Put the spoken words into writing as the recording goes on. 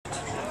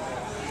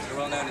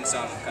well known in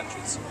some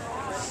countries.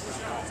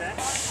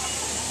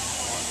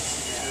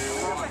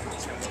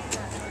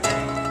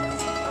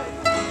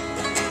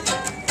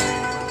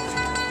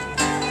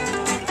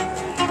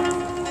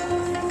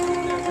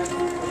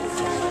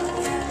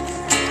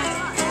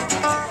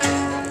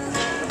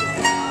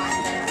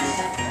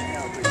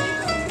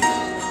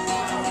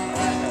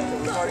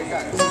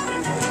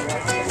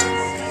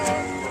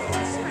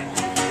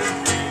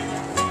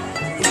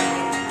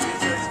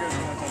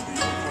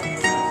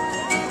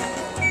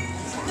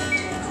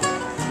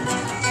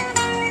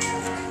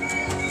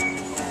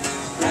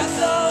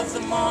 The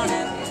morning,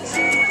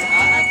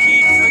 I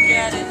keep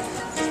forgetting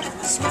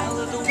the smell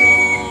of the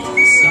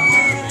warm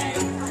summer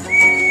rain.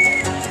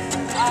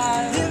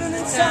 I live in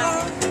a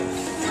town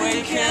where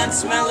you can't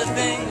smell a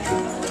thing.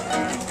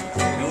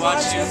 You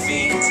watch your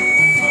feet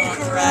for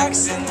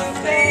cracks in the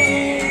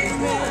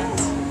pavement.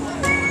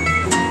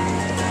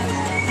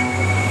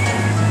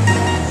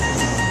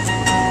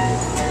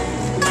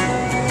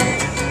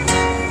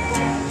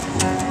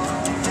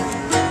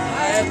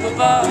 High up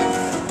above,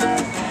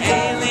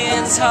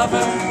 aliens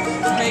hover,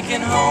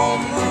 making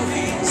home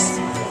movies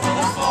for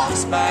the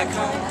folks back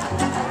home.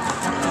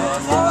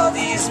 Of all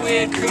these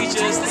weird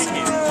creatures,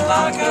 they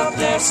lock up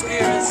their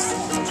spirits,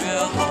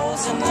 drill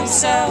holes in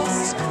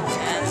themselves,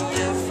 and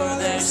live for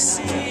their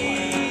secrets.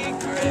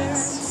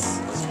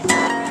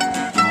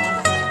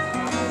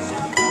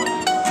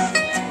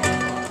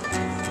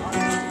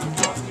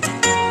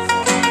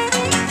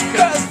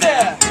 Cause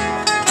they're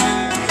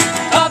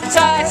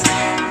uptight,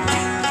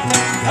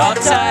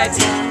 uptight.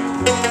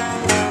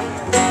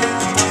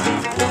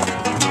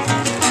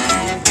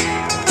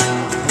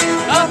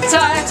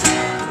 Uptight,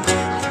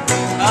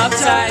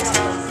 uptight.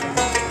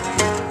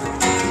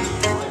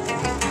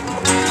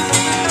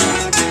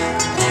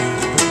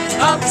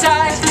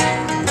 Uptight,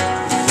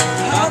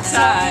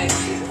 uptight.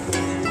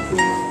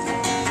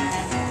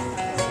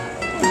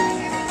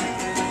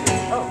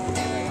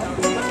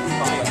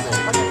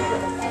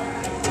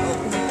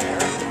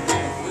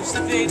 Wish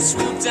that they'd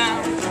swoop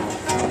down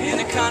in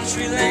a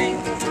country lane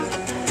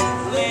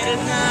late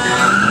at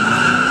night.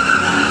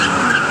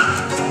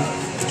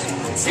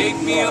 Take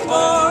me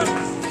aboard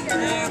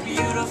their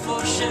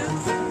beautiful ship.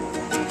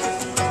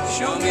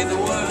 Show me the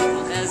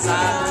world as I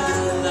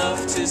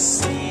love to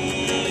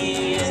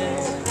see it.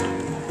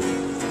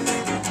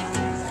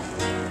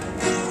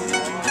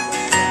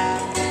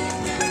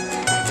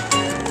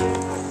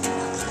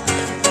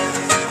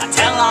 I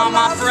tell all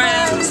my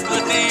friends,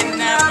 but they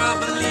never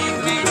believe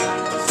me.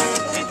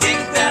 They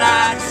think that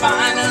I'd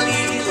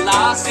finally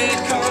lost it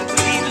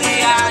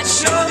completely. I'd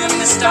show them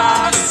the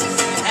stars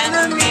and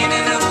the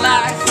meaning of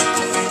life.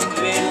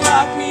 They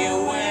lock me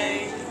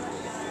away.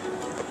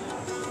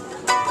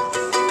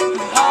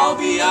 I'll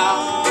be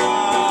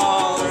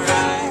alright.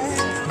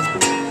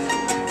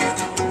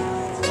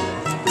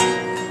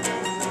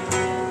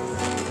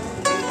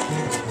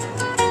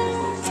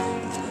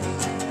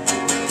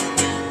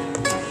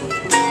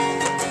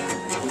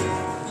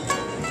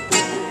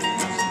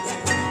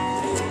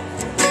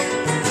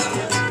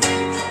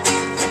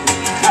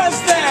 Cause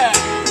they're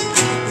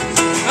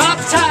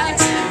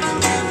uptight,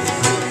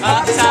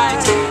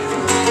 uptight.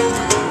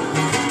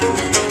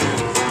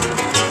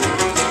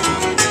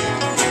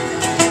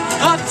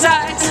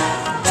 Uptight,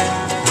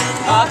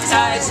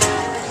 uptight.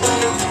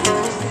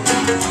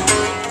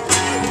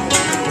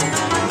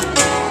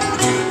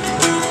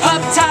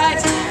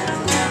 Uptight,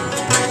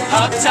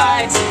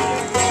 uptight.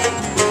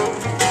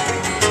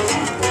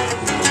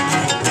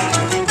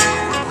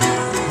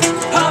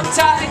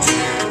 Uptight,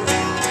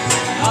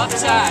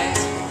 uptight.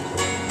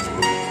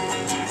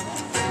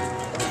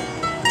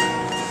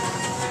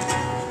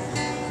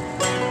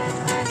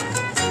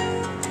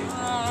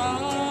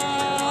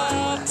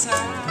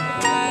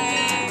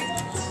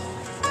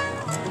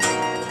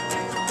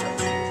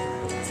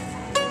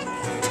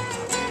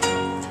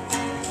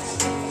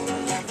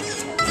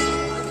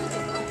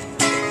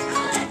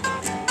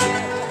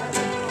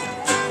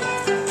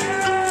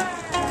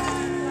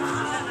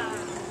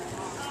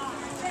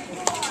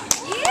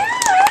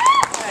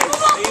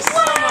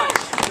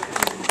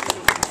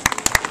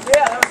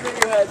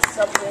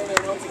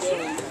 Subterranean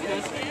Homesick.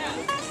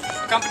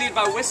 Accompanied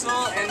by whistle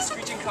and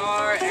screeching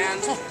car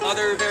and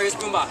other various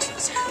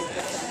boomboxes.